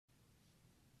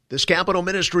This Capital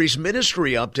Ministries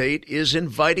ministry update is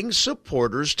inviting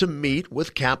supporters to meet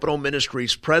with Capital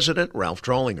Ministries President Ralph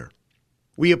Drollinger.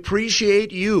 We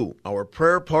appreciate you, our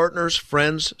prayer partners,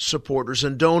 friends, supporters,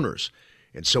 and donors.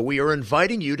 And so we are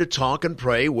inviting you to talk and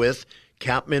pray with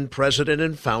CapMin President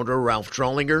and Founder Ralph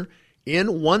Drollinger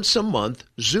in once-a-month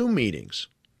Zoom meetings.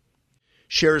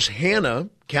 Shares Hannah,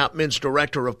 CapMin's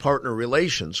Director of Partner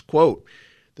Relations, quote,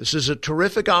 "This is a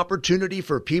terrific opportunity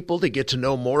for people to get to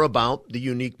know more about the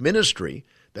unique ministry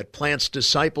that plants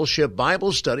discipleship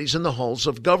Bible studies in the halls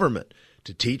of government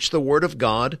to teach the Word of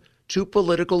God to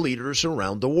political leaders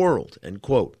around the world," end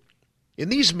quote. In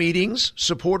these meetings,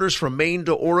 supporters from Maine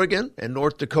to Oregon and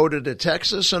North Dakota to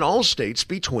Texas and all states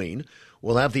between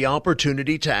will have the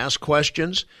opportunity to ask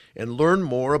questions and learn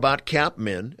more about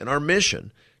CapMin and our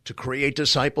mission to create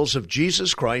disciples of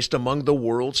Jesus Christ among the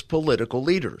world's political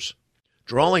leaders.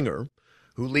 Drollinger,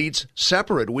 who leads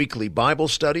separate weekly Bible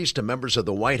studies to members of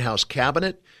the White House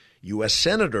cabinet, U.S.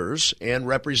 senators, and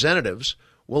representatives,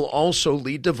 will also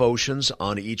lead devotions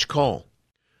on each call.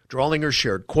 Drollinger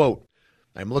shared, quote,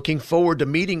 "I'm looking forward to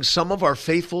meeting some of our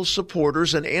faithful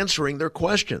supporters and answering their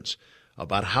questions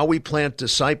about how we plant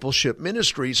discipleship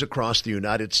ministries across the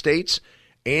United States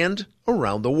and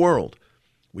around the world.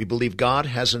 We believe God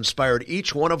has inspired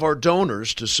each one of our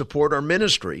donors to support our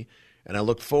ministry, and I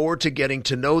look forward to getting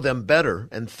to know them better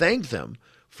and thank them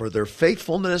for their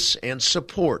faithfulness and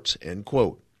support," end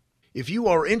quote. If you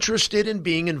are interested in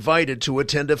being invited to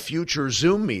attend a future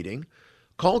Zoom meeting,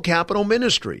 call Capital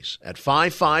Ministries at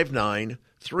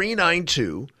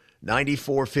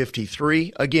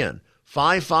 559-392-9453. Again,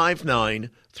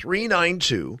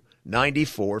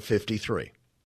 559-392-9453.